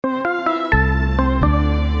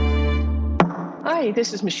Hi,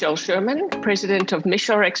 this is Michelle Sherman, President of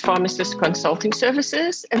MishRx Pharmacist Consulting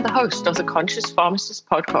Services and the host of the Conscious Pharmacist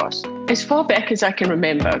podcast. As far back as I can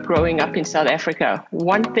remember growing up in South Africa,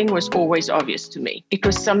 one thing was always obvious to me. It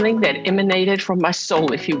was something that emanated from my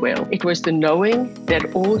soul, if you will. It was the knowing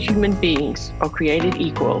that all human beings are created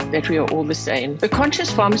equal, that we are all the same. The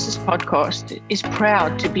Conscious Pharmacist podcast is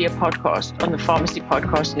proud to be a podcast on the Pharmacy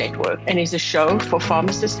Podcast Network and is a show for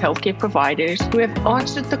pharmacist healthcare providers who have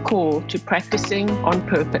answered the call to practicing on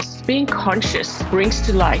purpose. Being conscious brings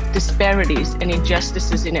to light disparities and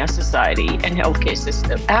injustices in our society and healthcare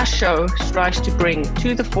system. Our show strives to bring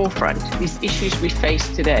to the forefront these issues we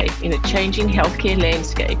face today in a changing healthcare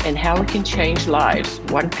landscape and how we can change lives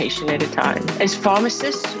one patient at a time. As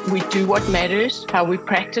pharmacists, we do what matters, how we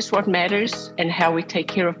practice what matters, and how we take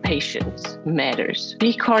care of patients matters.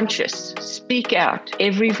 Be conscious, speak out.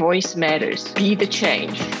 Every voice matters. Be the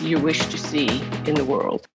change you wish to see in the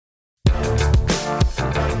world.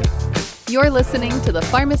 You're listening to the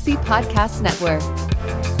Pharmacy Podcast Network.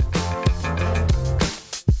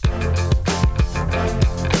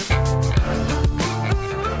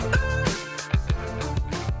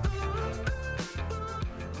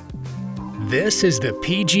 This is the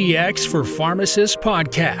PGX for Pharmacists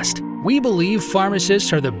podcast. We believe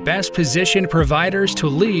pharmacists are the best positioned providers to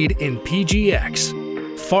lead in PGX.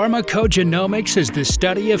 Pharmacogenomics is the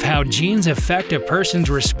study of how genes affect a person's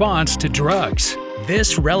response to drugs.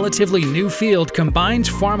 This relatively new field combines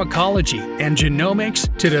pharmacology and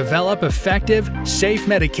genomics to develop effective, safe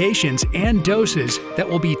medications and doses that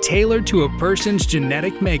will be tailored to a person's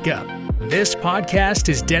genetic makeup. This podcast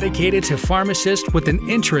is dedicated to pharmacists with an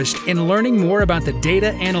interest in learning more about the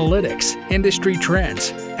data analytics, industry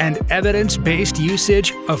trends, and evidence-based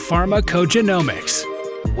usage of pharmacogenomics.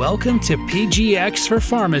 Welcome to PGX for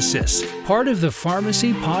Pharmacists, part of the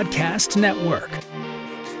Pharmacy Podcast Network.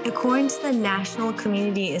 According to the National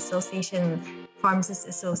Community Association Pharmacists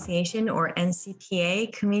Association, or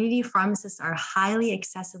NCPA, community pharmacists are highly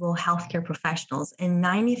accessible healthcare professionals, and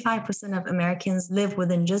 95% of Americans live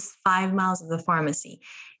within just 5 miles of the pharmacy.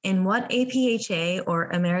 And what APHA, or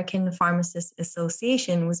American Pharmacists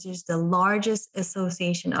Association, which is the largest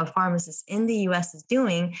association of pharmacists in the US, is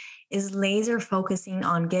doing is laser focusing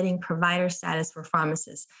on getting provider status for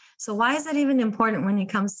pharmacists. So why is that even important when it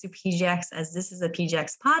comes to PGX, as this is a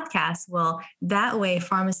PGX podcast? Well, that way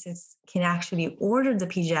pharmacists can actually order the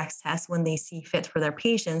PGX test when they see fit for their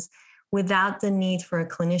patients without the need for a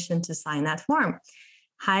clinician to sign that form.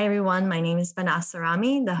 Hi, everyone. My name is Vanessa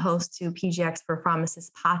Rami, the host to PGX for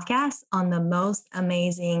Pharmacists podcast on the most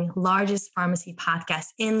amazing, largest pharmacy podcast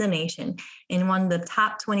in the nation and one of the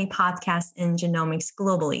top 20 podcasts in genomics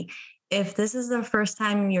globally. If this is the first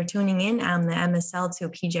time you're tuning in, I'm the MSL to a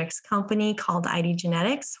PGX company called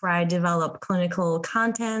IDgenetix, where I develop clinical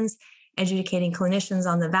contents, educating clinicians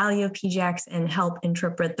on the value of PGX and help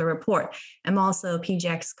interpret the report. I'm also a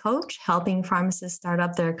PGX coach, helping pharmacists start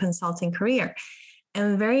up their consulting career.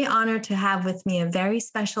 I'm very honored to have with me a very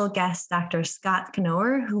special guest, Dr. Scott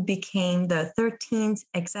Knoer, who became the 13th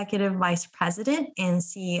Executive Vice President and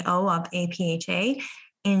CEO of APHA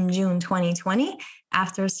in June 2020,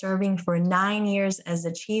 after serving for 9 years as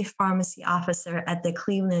the Chief Pharmacy Officer at the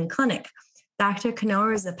Cleveland Clinic. Dr.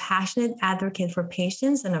 Knoer is a passionate advocate for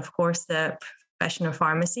patients and, of course, the profession of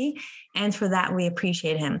pharmacy, and for that, we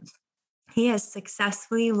appreciate him. He has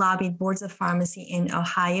successfully lobbied boards of pharmacy in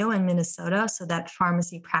Ohio and Minnesota so that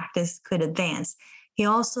pharmacy practice could advance. He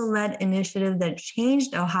also led initiatives that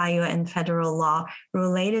changed Ohio and federal law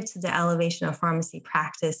related to the elevation of pharmacy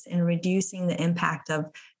practice and reducing the impact of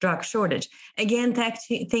drug shortage. Again,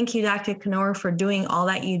 thank you, Dr. Knoer, for doing all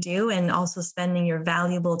that you do and also spending your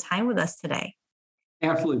valuable time with us today.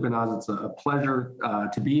 Absolutely, Banaz. It's a pleasure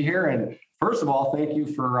to be here. And first of all, thank you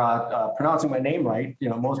for pronouncing my name right. You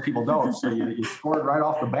know, most people don't, so you scored right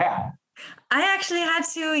off the bat. I actually had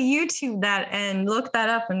to YouTube that and look that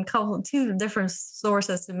up in two different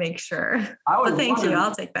sources to make sure. But thank you.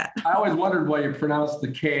 I'll take that. I always wondered why you pronounced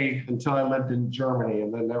the K until I lived in Germany.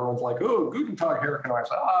 And then everyone's like, oh, Guten Tag, Herr Knoer.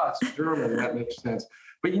 I said, it's German. That makes sense.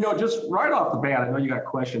 But, just right off the bat, I know you got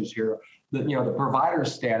questions here. The provider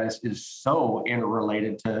status is so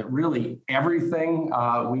interrelated to really everything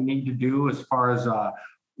we need to do as far as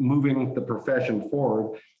moving the profession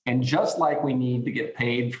forward. And just like we need to get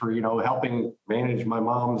paid for, helping manage my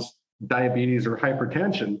mom's diabetes or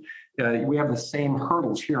hypertension, we have the same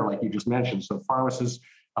hurdles here, like you just mentioned. So pharmacists,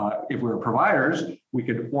 if we were providers, we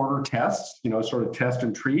could order tests, sort of test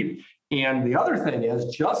and treat. And the other thing is,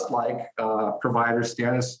 just like provider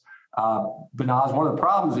status, But Naz, one of the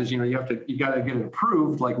problems is, you got to get it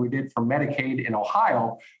approved like we did for Medicaid in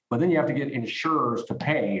Ohio, but then you have to get insurers to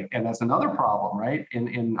pay. And that's another problem, right?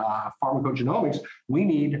 In pharmacogenomics, we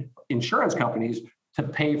need insurance companies to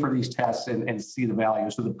pay for these tests and see the value.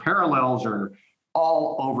 So the parallels are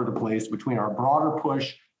all over the place between our broader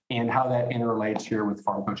push and how that interrelates here with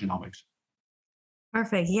pharmacogenomics.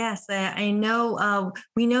 Perfect. Yes, I know.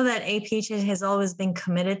 We know that APHA has always been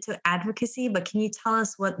committed to advocacy, but can you tell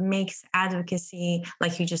us what makes advocacy,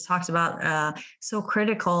 like you just talked about, so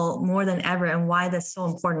critical more than ever, and why that's so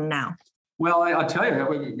important now? Well, I'll tell you,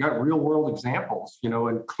 we've got real world examples,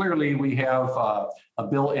 and clearly we have a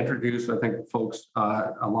bill introduced. I think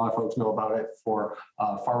a lot of folks know about it, for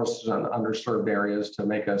pharmacists in underserved areas to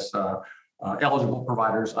make us eligible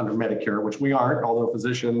providers under Medicare, which we aren't, although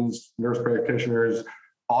physicians, nurse practitioners,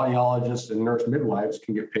 audiologists, and nurse midwives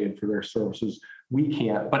can get paid for their services. We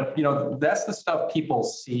can't. But, that's the stuff people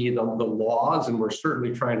see, the laws, and we're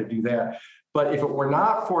certainly trying to do that. But if it were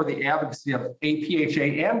not for the advocacy of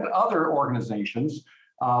APHA and other organizations,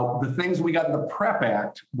 the things we got in the PrEP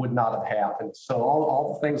Act would not have happened. So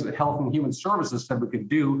all the things that Health and Human Services said we could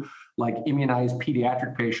do, like immunize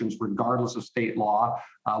pediatric patients regardless of state law,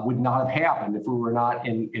 would not have happened if we were not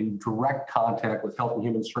in direct contact with Health and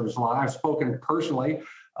Human Services law. I've spoken personally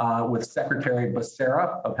with Secretary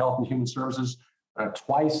Becerra of Health and Human Services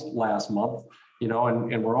twice last month,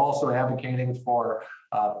 and we're also advocating for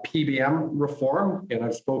PBM reform. And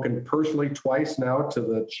I've spoken personally twice now to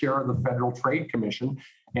the chair of the Federal Trade Commission.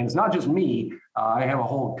 And it's not just me. I have a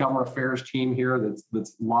whole government affairs team here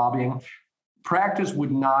that's lobbying. Practice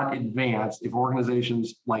would not advance if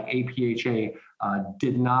organizations like APHA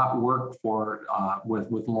did not work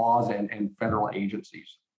with laws and federal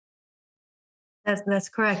agencies. That's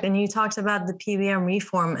correct. And you talked about the PBM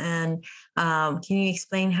reform, and can you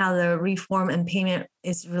explain how the reform and payment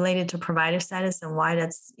is related to provider status and why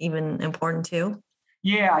that's even important too?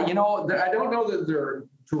 Yeah, I don't know that they're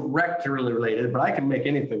directly related, but I can make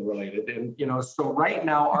anything related. And, so right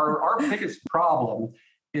now our biggest problem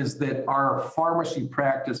is that our pharmacy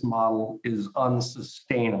practice model is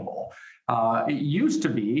unsustainable. It used to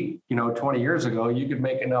be, 20 years ago, you could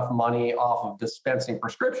make enough money off of dispensing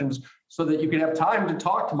prescriptions so that you could have time to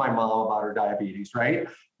talk to my mom about her diabetes, right?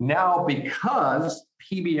 Now, because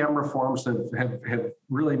PBM reforms have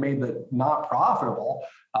really made it not profitable,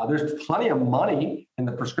 there's plenty of money in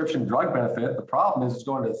the prescription drug benefit. The problem is it's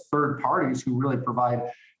going to third parties who really provide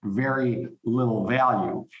very little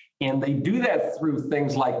value. And they do that through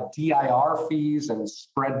things like DIR fees and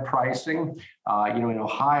spread pricing. In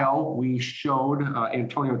Ohio, we showed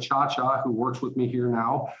Antonio Chacha, who works with me here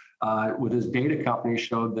now, with his data company,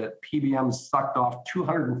 showed that PBM sucked off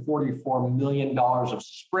 $244 million of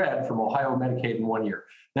spread from Ohio Medicaid in 1 year.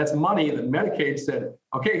 That's money that Medicaid said,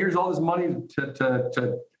 okay, here's all this money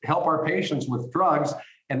to help our patients with drugs.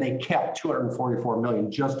 And they kept $244 million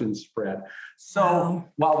just in spread. So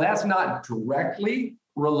while that's not directly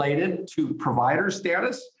related to provider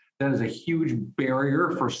status, that is a huge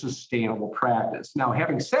barrier for sustainable practice. Now,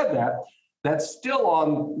 having said that, that's still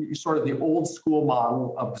on sort of the old school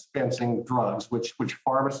model of dispensing drugs, which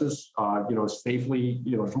pharmacists, safely,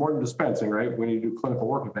 it's more than dispensing, right? When you do clinical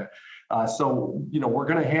work with that. So we're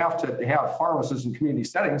going to have pharmacists in community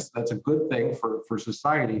settings. That's a good thing for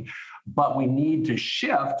society, but we need to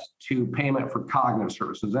shift to payment for cognitive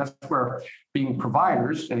services. That's where being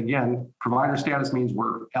providers, and again, provider status means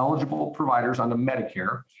we're eligible providers under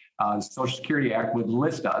Medicare. The Social Security Act would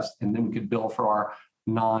list us, and then we could bill for our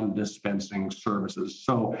non-dispensing services.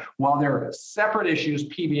 So while they're separate issues,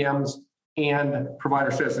 PBMs and provider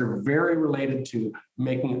status are very related to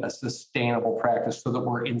making a sustainable practice so that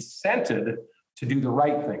we're incented to do the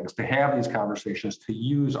right things, to have these conversations, to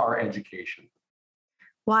use our education.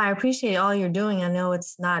 Well, I appreciate all you're doing. I know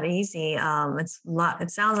it's not easy. It's a lot.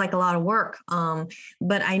 It sounds like a lot of work.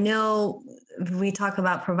 But I know we talk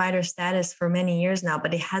about provider status for many years now,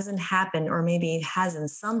 but it hasn't happened, or maybe it has in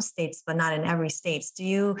some states, but not in every state. Do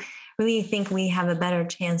you really think we have a better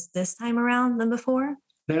chance this time around than before?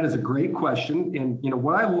 That is a great question. And,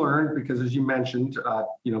 what I learned, because as you mentioned,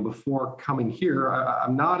 before coming here,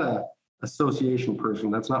 I'm not an association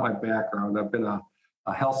person. That's not my background. I've been a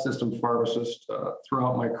health system pharmacist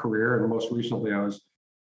throughout my career. And most recently, I was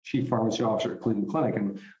chief pharmacy officer at Cleveland Clinic.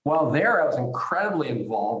 And while there, I was incredibly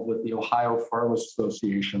involved with the Ohio Pharmacists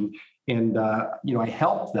Association. And, I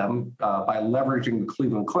helped them by leveraging the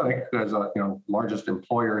Cleveland Clinic as a largest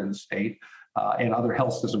employer in the state and other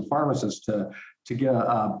health system pharmacists to to get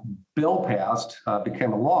a bill passed,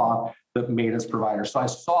 became a law that made us providers. So I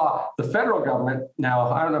saw the federal government. Now,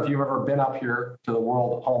 I don't know if you've ever been up here to the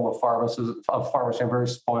world home of pharmacy. I'm very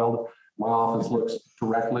spoiled. My office looks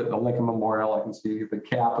directly at the Lincoln Memorial. I can see the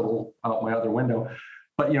Capitol out my other window.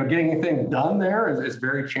 But getting anything done there is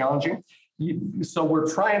very challenging. So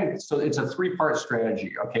we're trying. So it's a three-part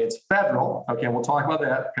strategy. Okay, it's federal. Okay, we'll talk about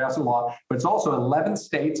that, pass a law. But it's also 11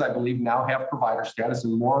 states, I believe, now have provider status,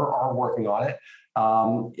 and more are working on it.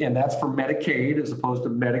 And that's for Medicaid as opposed to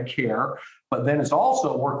Medicare. But then it's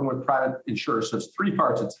also working with private insurers. So it's three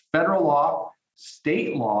parts. It's federal law,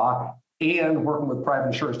 state law, and working with private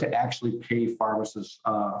insurers to actually pay pharmacists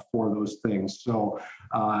for those things. So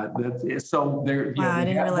there. Wow, I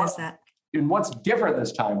didn't realize that. And what's different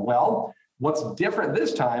this time? Well, what's different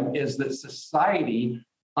this time is that society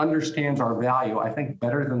understands our value, I think,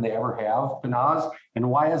 better than they ever have, Behnaz. And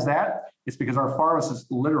why is that? It's because our pharmacists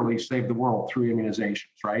literally saved the world through immunizations,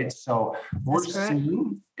 right? So we're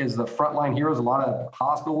seen as the frontline heroes. A lot of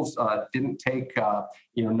hospitals didn't take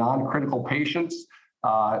non-critical patients.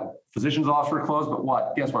 Physicians' offices were closed,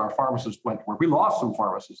 but guess what? Our pharmacists went to work. We lost some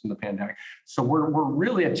pharmacists in the pandemic. So we're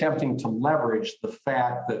really attempting to leverage the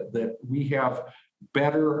fact that we have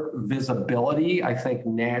better visibility, I think,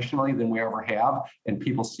 nationally than we ever have, and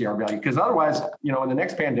people see our value. Because otherwise, in the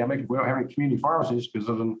next pandemic, if we don't have any community pharmacies because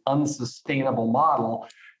of an unsustainable model,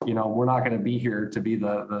 we're not going to be here to be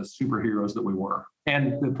the superheroes that we were.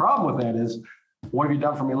 And the problem with that is, what have you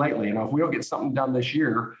done for me lately? If we don't get something done this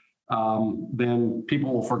year, then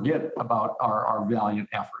people will forget about our valiant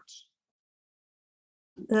efforts.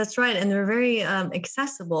 That's right, and they're very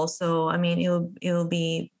accessible. So, I mean, it'll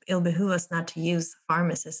behoove us not to use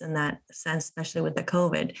pharmacists in that sense, especially with the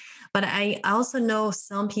COVID. But I also know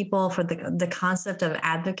some people, for the concept of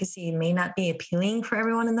advocacy may not be appealing for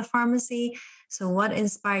everyone in the pharmacy. So, what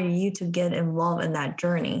inspired you to get involved in that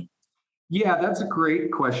journey? Yeah, that's a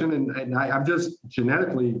great question, and I've just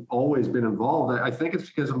genetically always been involved. I think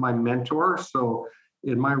it's because of my mentor. So,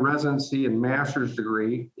 in my residency and master's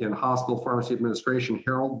degree in hospital pharmacy administration,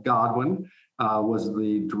 Harold Godwin was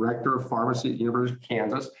the director of pharmacy at the University of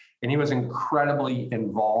Kansas, and he was incredibly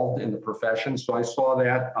involved in the profession. So I saw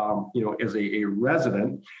that, as a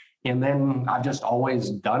resident, and then I've just always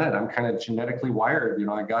done it. I'm kind of genetically wired.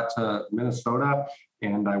 I got to Minnesota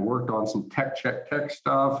and I worked on some tech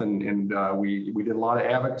stuff, and we did a lot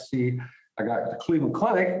of advocacy. I got to Cleveland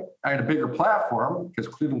Clinic. I had a bigger platform because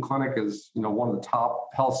Cleveland Clinic is, one of the top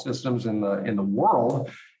health systems in the world.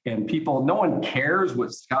 And no one cares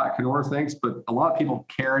what Scott Knorr thinks, but a lot of people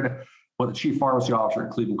cared what the chief pharmacy officer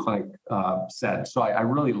at Cleveland Clinic said. So I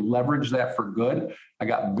really leveraged that for good. I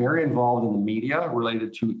got very involved in the media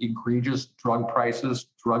related to egregious drug prices,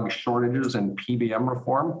 drug shortages, and PBM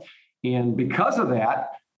reform. And because of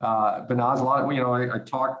that, Behnaz, a lot of, I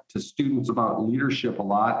talk to students about leadership a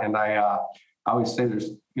lot, and I always say there's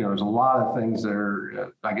a lot of things that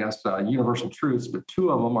are, universal truths, but two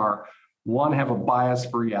of them are, one, have a bias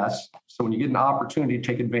for yes. So when you get an opportunity,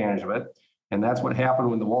 take advantage of it. And that's what happened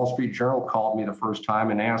when the Wall Street Journal called me the first time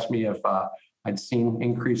and asked me if I'd seen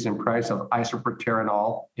increase in price of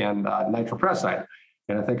isoproterenol and nitroprusside.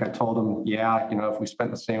 And I think I told them, if we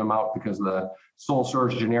spent the same amount because of the sole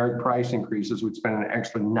source generic price increases, we'd spend an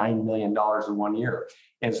extra $9 million in 1 year.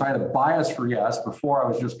 And so I had a bias for yes. Before I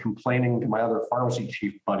was just complaining to my other pharmacy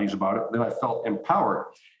chief buddies about it. Then I felt empowered.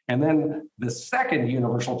 And then the second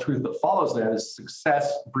universal truth that follows that is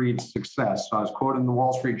success breeds success. So I was quoted in the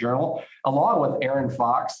Wall Street Journal, along with Aaron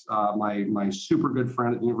Fox, my super good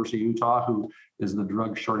friend at the University of Utah, who is the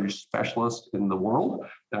drug shortage specialist in the world,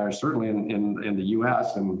 certainly in the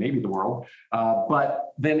US and maybe the world.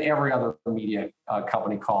 But then every other media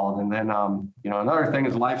company called. And then, another thing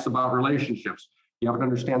is life's about relationships. You have to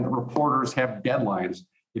understand that reporters have deadlines.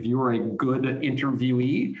 If you are a good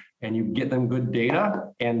interviewee and you get them good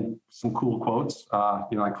data and some cool quotes,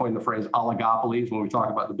 I coined the phrase oligopolies when we talk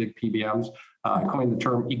about the big PBMs. I coined the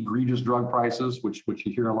term egregious drug prices, which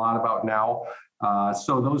you hear a lot about now.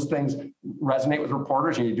 So those things resonate with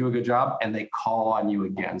reporters and you do a good job and they call on you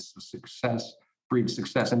again. So success breeds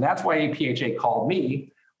success. And that's why APHA called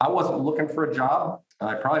me. I wasn't looking for a job.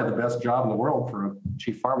 I probably had the best job in the world for a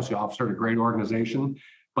chief pharmacy officer at a great organization.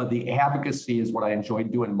 But the advocacy is what I enjoyed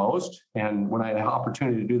doing most. And when I had an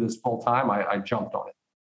opportunity to do this full time, I jumped on it.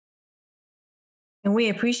 And we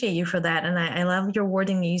appreciate you for that. And I love your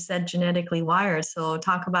wording. You said genetically wired. So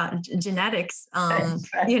talk about genetics,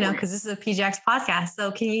 exactly. Because this is a PGX podcast.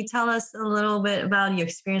 So can you tell us a little bit about your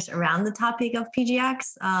experience around the topic of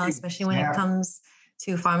PGX, especially when it comes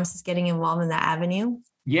to pharmacists getting involved in that avenue?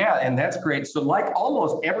 Yeah, and that's great. So like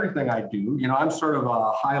almost everything I do, I'm sort of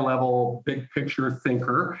a high level, big picture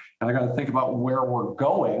thinker, and I got to think about where we're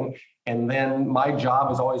going. And then my job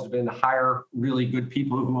has always been to hire really good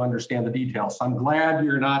people who understand the details. So I'm glad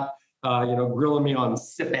you're not, grilling me on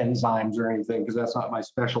CYP enzymes or anything, because that's not my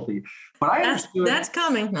specialty. But I understood that's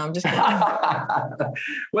coming. No, I'm just kidding.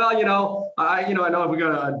 Well, I know if we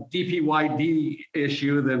got a DPYD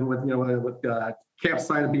issue, then with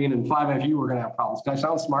capecitabine and 5-FU, we're going to have problems. Did I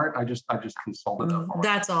sound smart? I just consulted them.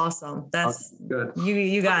 That's awesome. That's good.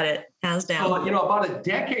 You got it. Hands down. So, about a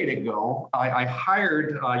decade ago, I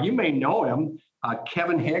hired, you may know him,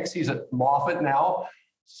 Kevin Hicks. He's at Moffitt now.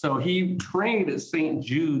 So he trained at St.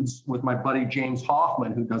 Jude's with my buddy James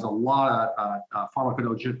Hoffman, who does a lot of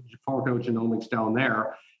pharmacogenomics down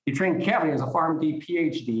there. He trained Kevin as a PharmD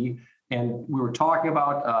PhD, and we were talking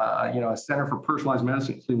about a Center for Personalized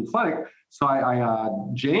Medicine at Cleveland Clinic. So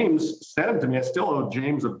James sent him to me. I still owe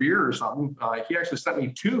James a beer or something. He actually sent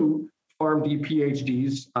me 2 PharmD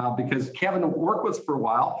PhDs because Kevin worked with us for a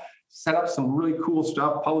while, set up some really cool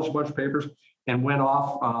stuff, published a bunch of papers, and went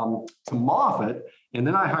off to Moffitt. And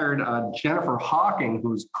then I hired Jennifer Hawking,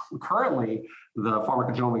 who's currently the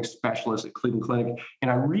pharmacogenomics specialist at Cleveland Clinic. And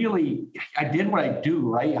I did what I do,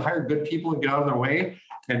 right? You hire good people and get out of their way.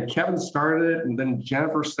 And Kevin started it, and then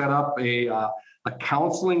Jennifer set up a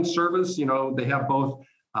counseling service. They have both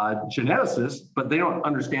geneticists, but they don't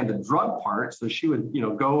understand the drug part. So she would,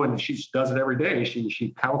 go, and she does it every day.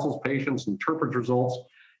 She counsels patients, interprets results,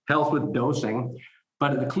 helps with dosing.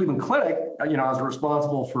 But at the Cleveland Clinic, I was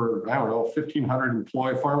responsible for, 1,500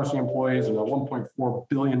 pharmacy employees and a $1.4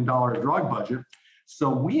 billion drug budget. So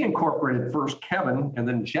we incorporated first Kevin and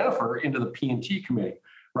then Jennifer into the P&T committee,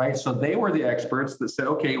 right? So they were the experts that said,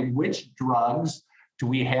 okay, which drugs do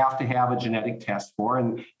we have to have a genetic test for?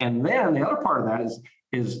 And then the other part of that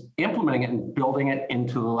is implementing it and building it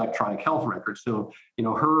into the electronic health record. So,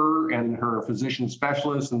 her and her physician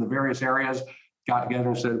specialists in the various areas got together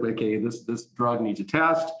and said, okay, this drug needs a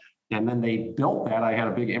test. And then they built that. I had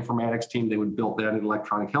a big informatics team. They would build that in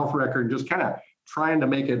electronic health record, just kind of trying to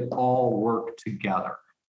make it all work together.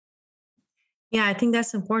 Yeah, I think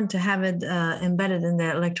that's important to have it embedded in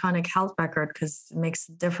the electronic health record, because it makes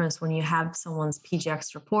a difference when you have someone's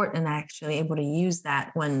PGX report and actually able to use that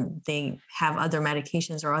when they have other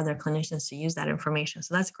medications or other clinicians to use that information.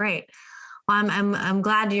 So that's great. Well, I'm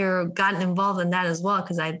glad you're gotten involved in that as well,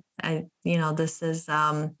 because I this is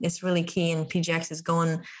it's really key, and PGX is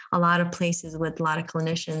going a lot of places with a lot of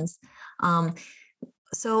clinicians.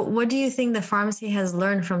 So what do you think the pharmacy has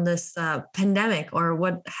learned from this pandemic, or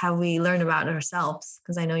what have we learned about ourselves?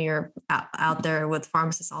 Because I know you're out there with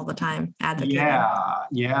pharmacists all the time advocating.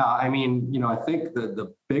 Yeah. I mean, I think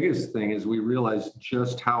the biggest thing is we realized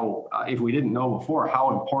just how, if we didn't know before,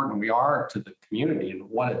 how important we are to the community and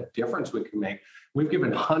what a difference we can make. We've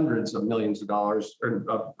given hundreds of millions of dollars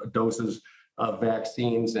of doses of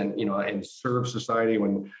vaccines and served society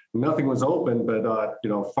when nothing was open, but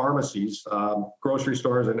pharmacies, grocery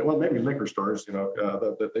stores, and maybe liquor stores,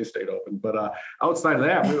 that they stayed open. But outside of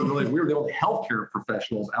that, we were the only healthcare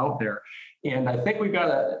professionals out there. And I think we've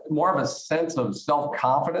got more of a sense of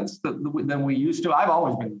self-confidence than we used to. I've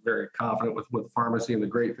always been very confident with pharmacy and the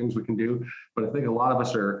great things we can do, but I think a lot of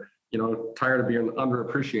us are tired of being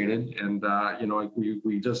underappreciated, and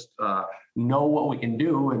we just know what we can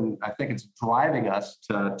do, and I think it's driving us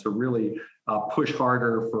to really push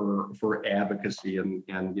harder for advocacy and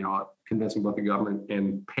convincing both the government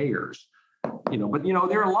and payers. But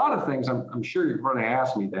there are a lot of things. I'm sure you're going to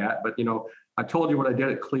ask me that, but I told you what I did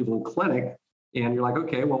at Cleveland Clinic, and you're like,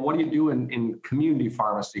 okay, well, what do you do in community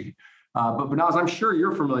pharmacy? But now, I'm sure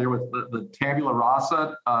you're familiar with the Tabula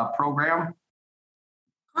Rasa program.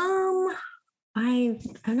 I'm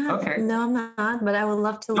not. Okay. No, I'm not. But I would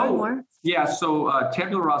love to learn more. Yeah. So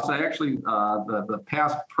Tabula Rasa, actually, the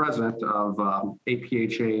past president of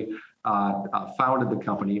APHA founded the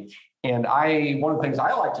company, and one of the things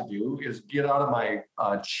I like to do is get out of my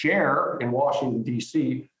chair in Washington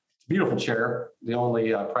D.C. It's a beautiful chair, the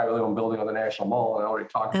only privately owned building on the National Mall, and I already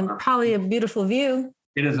talked about it. And probably a beautiful view.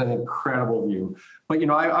 It is an incredible view. But,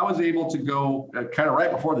 I was able to go kind of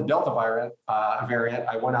right before the Delta variant.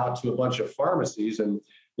 I went out to a bunch of pharmacies, and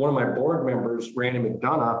one of my board members, Randy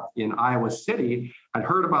McDonough in Iowa City, had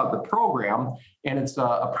heard about the program. And it's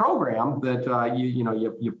a program that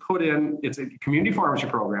you put in, it's a community pharmacy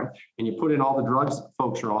program, and you put in all the drugs that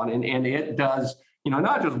folks are on, and it does,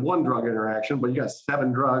 not just one drug interaction, but you got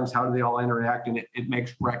 7 drugs. How do they all interact? And it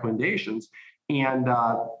makes recommendations. And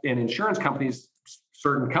insurance companies,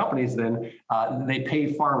 certain companies, then they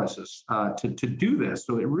pay pharmacists to do this.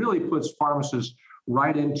 So it really puts pharmacists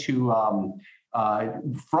right into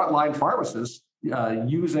frontline pharmacists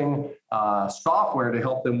using software to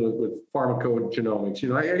help them with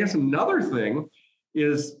pharmacogenomics. I guess another thing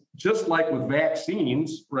is just like with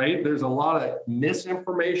vaccines, right? There's a lot of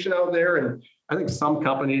misinformation out there, and I think some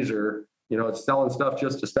companies are, selling stuff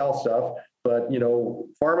just to sell stuff. But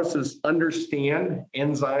pharmacists understand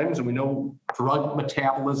enzymes, and we know drug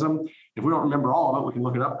metabolism. If we don't remember all of it, we can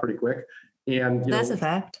look it up pretty quick. And that's a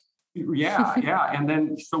fact. Yeah. And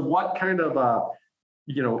then, so what kind of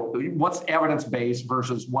what's evidence-based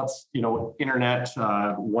versus what's, internet,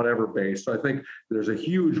 whatever based. So I think there's a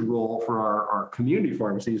huge role for our community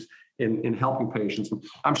pharmacies in helping patients.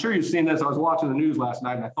 I'm sure you've seen this. I was watching the news last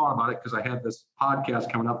night and I thought about it because I had this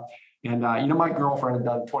podcast coming up. And, my girlfriend had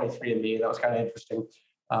done 23andMe. That was kind of interesting.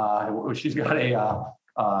 She's got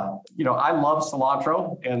I love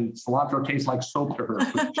cilantro, and cilantro tastes like soap to her.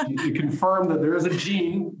 She confirmed that there is a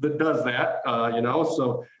gene that does that,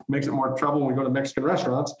 so it makes it more trouble when we go to Mexican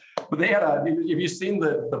restaurants. But they had have you seen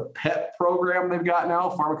the pet program they've got now,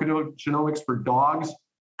 pharmacogenomics for dogs?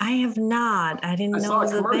 I have not. I didn't know it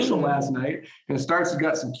was a thing. I saw a commercial last night, and it starts, it's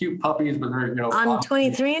got some cute puppies, but they're, on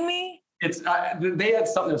 23andMe? It's they had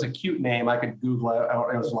something that was a cute name. I could Google it.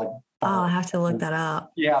 It was like, I'll have to look that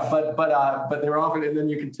up. Yeah, but they're often, and then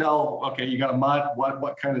you can tell, okay, you got a mutt.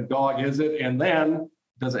 What kind of dog is it? And then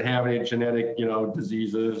does it have any genetic,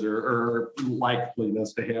 diseases or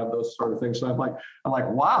likeliness to have those sort of things? So I'm like,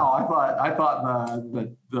 wow. I thought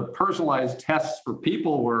the personalized tests for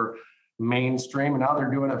people were mainstream, and now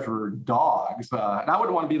they're doing it for dogs. And I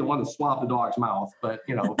wouldn't want to be the one to swap the dog's mouth, but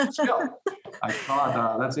still, I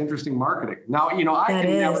thought that's interesting marketing. Now,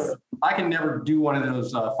 I can never do one of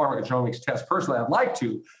those pharmacogenomics tests personally. I'd like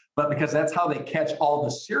to, but because that's how they catch all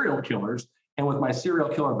the serial killers. And with my serial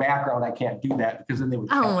killer background, I can't do that because then they would.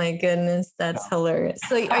 Oh my goodness, that's hilarious.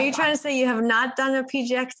 So, are you trying to say you have not done a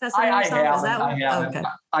PGX test on yourself? I haven't. Okay.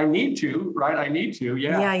 I need to, right? I need to,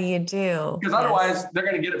 yeah. Yeah, you do. Because otherwise, they're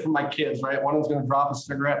going to get it from my kids, right? One of them's going to drop a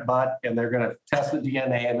cigarette butt, and they're going to test the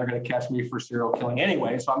DNA, and they're going to catch me for serial killing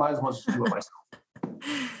anyway. So I might as well just do it myself.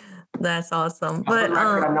 That's awesome. But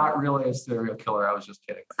I'm not really a serial killer. I was just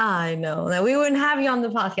kidding. I know that we wouldn't have you on the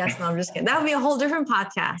podcast. No, I'm just kidding. That would be a whole different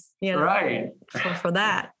podcast, right? For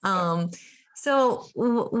that. So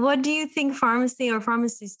what do you think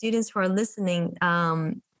pharmacy students who are listening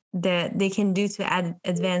that they can do to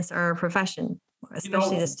advance our profession,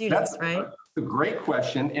 especially the students, right? A great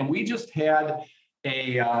question. And we just had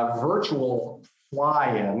a virtual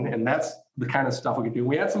fly-in, and that's the kind of stuff we could do.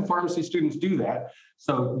 We had some pharmacy students do that.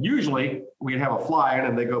 So usually we'd have a fly-in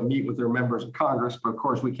and they go meet with their members of Congress, but of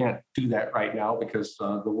course we can't do that right now because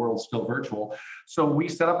the world's still virtual. So we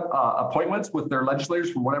set up appointments with their legislators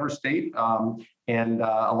from whatever state, and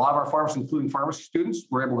a lot of our pharmacists, including pharmacy students,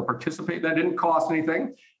 were able to participate. That didn't cost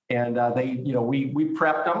anything. And we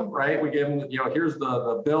prepped them, right? We gave them, here's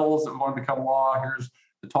the bills that want to become law. Here's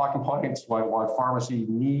the talking points, why pharmacy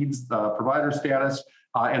needs the provider status.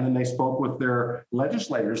 And then they spoke with their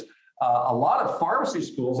legislators. A lot of pharmacy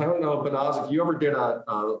schools, I don't know, Banaz, if you ever did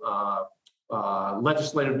a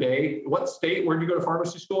legislative day, what state, where did you go to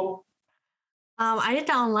pharmacy school? I did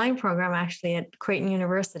the online program actually at Creighton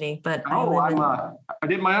University, but I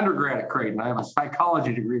did my undergrad at Creighton. I have a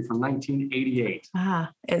psychology degree from 1988.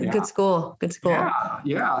 Good school.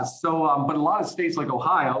 Yeah. So, but a lot of states like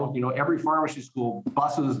Ohio, every pharmacy school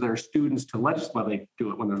buses their students to legislate. They do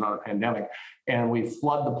it when there's not a pandemic, and we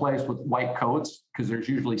flood the place with white coats because there's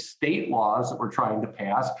usually state laws that we're trying to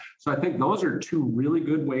pass. So I think those are two really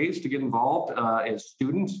good ways to get involved as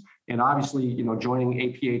students. And obviously, joining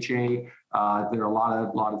APHA, there are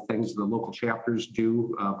a lot of things the local chapters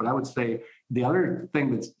do. But I would say the other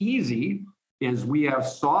thing that's easy is we have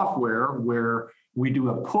software where we do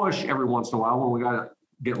a push every once in a while when we got to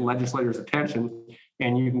get legislators' attention.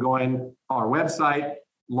 And you can go in our website,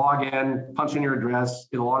 log in, punch in your address.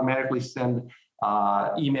 It'll automatically send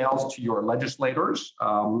emails to your legislators.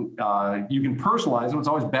 You can personalize them. It's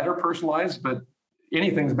always better personalized, but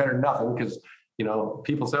anything's better than nothing because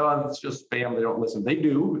people say, oh, it's just spam. They don't listen. They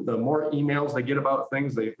do. The more emails they get about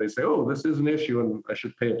things, they say, oh, this is an issue and I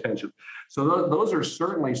should pay attention. So those are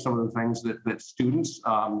certainly some of the things that students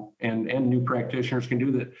and new practitioners can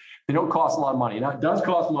do that they don't cost a lot of money. Now, it does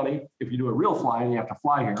cost money if you do a real fly-in, you have to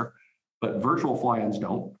fly here, but virtual fly-ins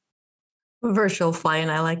don't. Virtual fly-in,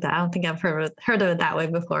 I like that. I don't think I've heard of it that way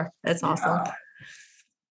before. That's awesome. Yeah.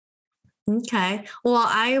 Okay. Well,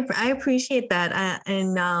 I appreciate that.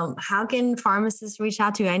 And how can pharmacists reach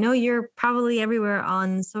out to you? I know you're probably everywhere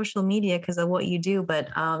on social media because of what you do, but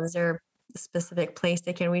is there specific place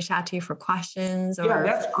they can reach out to you for questions? Or... Yeah,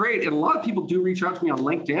 that's great. And a lot of people do reach out to me on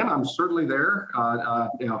LinkedIn. I'm certainly there.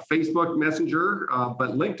 Facebook Messenger,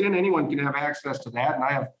 but LinkedIn, anyone can have access to that. And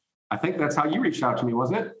I think that's how you reached out to me,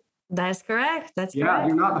 wasn't it? That is correct. That's yeah. correct.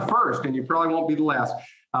 You're not the first, and you probably won't be the last.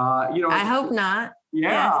 I hope not.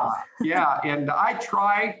 Yeah, yeah. And I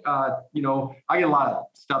try. I get a lot of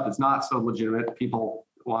stuff that's not so legitimate. People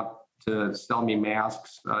want to sell me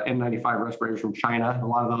masks, N95 respirators from China. A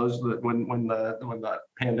lot of those that when the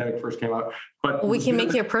pandemic first came out. But we can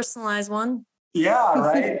make you a personalized one. Yeah,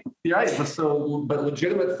 right. Yeah. But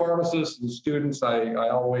legitimate pharmacists and students, I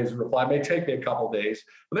always reply. It may take me a couple of days,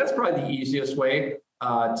 but that's probably the easiest way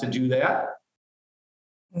to do that.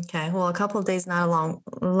 Okay. Well, a couple of days, not a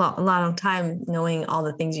lot of time, knowing all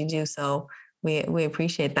the things you do. So we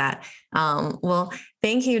appreciate that. Well,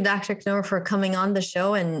 thank you, Dr. Knorr, for coming on the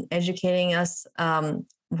show and educating us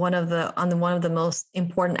one of the most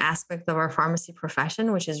important aspects of our pharmacy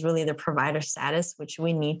profession, which is really the provider status, which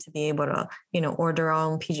we need to be able to, order our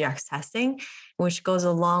own PGX testing, which goes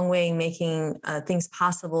a long way in making things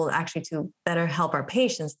possible actually to better help our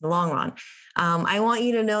patients in the long run. I want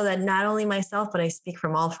you to know that not only myself, but I speak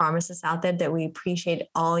from all pharmacists out there, that we appreciate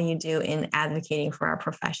all you do in advocating for our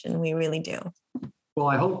profession. We really do. Well,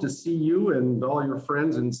 I hope to see you and all your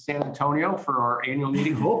friends in San Antonio for our annual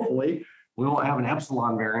meeting. Hopefully, we won't have an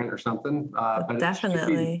Epsilon variant or something. But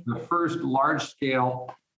definitely the first large-scale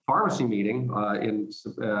pharmacy meeting in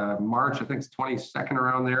March, I think it's 22nd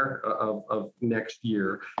around there of next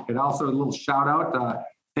year. And also a little shout out.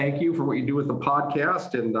 Thank you for what you do with the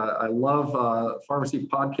podcast. And I love Pharmacy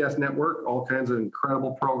Podcast Network, all kinds of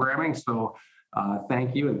incredible programming. So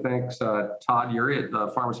thank you. And thanks, Todd Uri at the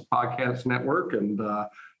Pharmacy Podcast Network. And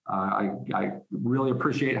I really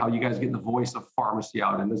appreciate how you guys get the voice of pharmacy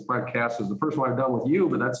out. And this broadcast is the first one I've done with you,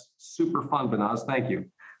 but that's super fun, Banaz. Thank you.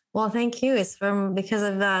 Well, thank you. It's because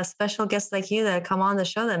of special guests like you that come on the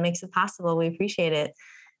show that makes it possible. We appreciate it.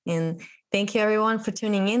 And thank you, everyone, for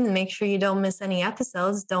tuning in. And make sure you don't miss any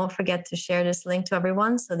episodes. Don't forget to share this link to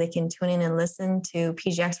everyone so they can tune in and listen to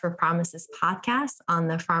PGX for Pharmacists podcast on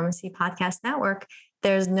the Pharmacy Podcast Network.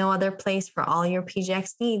 There's no other place for all your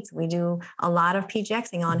PGX needs. We do a lot of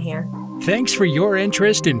PGXing on here. Thanks for your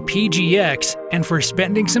interest in PGX and for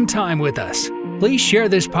spending some time with us. Please share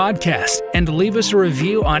this podcast and leave us a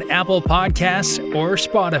review on Apple Podcasts or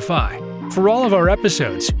Spotify. For all of our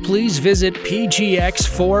episodes, please visit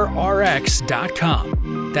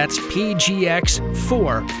pgx4rx.com. That's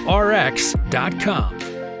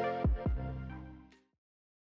pgx4rx.com.